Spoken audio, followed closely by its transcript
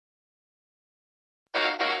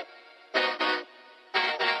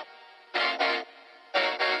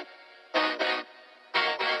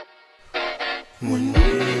When we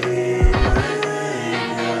wake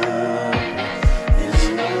up, is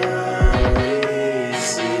what we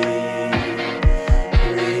see.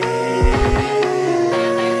 Really,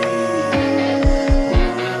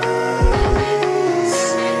 what we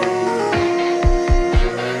see.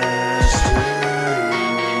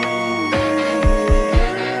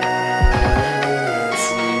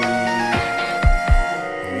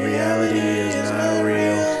 Reality is not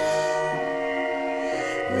real.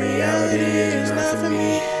 Reality is not for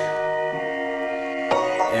me.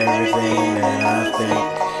 Everything that I think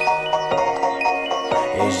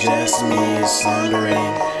is just me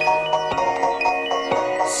sondering.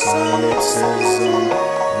 Solipsism,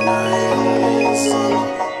 nihilism,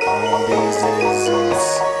 all these isms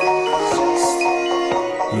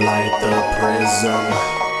light the prism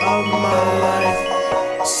of my life.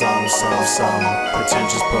 Some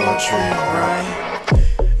pretentious poetry, right?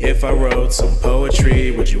 If I wrote some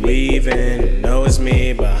poetry, would you even know it's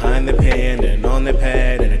me behind the pen and on the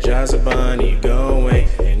pad and a jaws of bunny going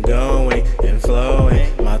and flowing?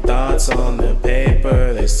 My thoughts on the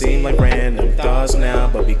paper, they seem like random thoughts now,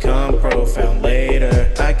 but become profound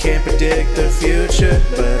later. I can't predict the future,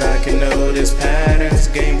 but I can notice patterns.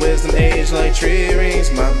 Gain wisdom, age like tree rings.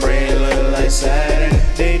 My brain look like Saturn.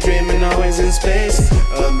 Daydreaming always in space.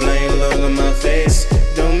 A blame look on my face.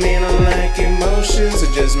 Don't mean I lack emotions,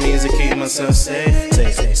 it just means to keep myself safe.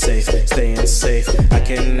 Safe, staying safe. I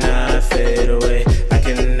cannot fade away. I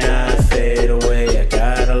cannot fade away. I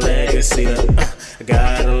got a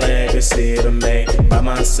legacy to make by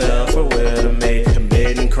myself or with a mate.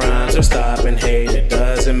 Committing crimes or stopping hate. It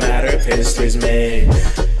doesn't matter if history's made.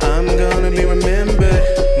 I'm gonna be remembered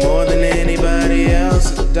more than anybody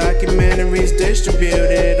else. Documentaries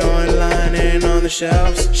distributed online and on the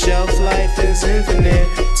shelves. Shelf life is infinite.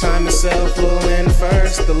 Time itself will end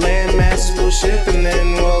first. The land masses will shift and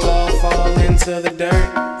then we'll all fall into the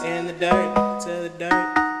dirt. In the dirt, to the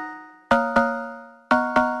dirt.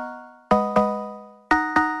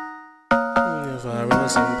 If I wrote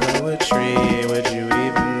some poetry, would you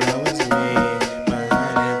even know it's me?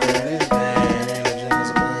 Behind it, that is bad, and it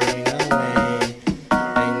just blank away.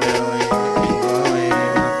 And going,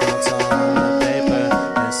 my thoughts on the paper.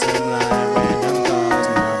 It seem like random thoughts,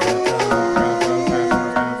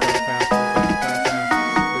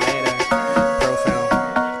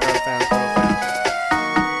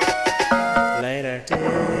 later, later.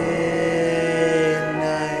 Day and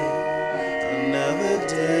night, another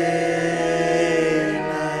day and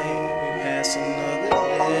night. We pass another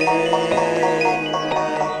day and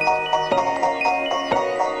night.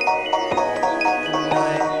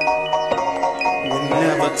 We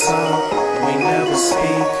never talk, we never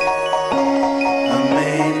speak. I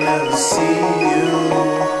may never see you,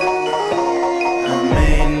 I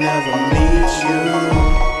may never meet you,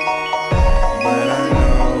 but I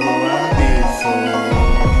know who I'll be for.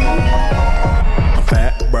 I'm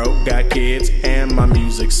fat, broke, got kids, and my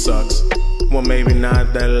music sucks. Well, maybe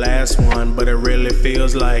not that last one, but it really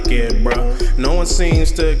feels like it, bro. No one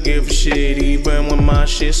seems to give a shit even when my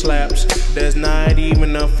shit slaps. There's not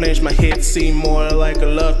even a flinch, my hits seem more like a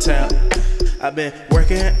love tap. I've been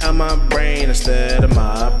working out my brain instead of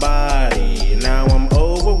my body. Now I'm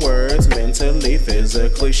over words, mentally,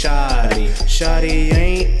 physically shoddy. Shoddy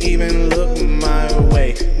ain't even look my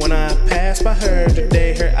way. When I passed by her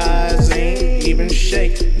today, her eyes ain't even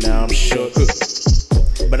shake. Now I'm shook,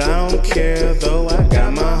 but I don't care though, I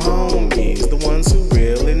got my homies, the ones who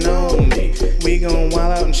really know me. We gon'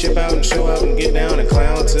 wild out and ship out and show out and get down and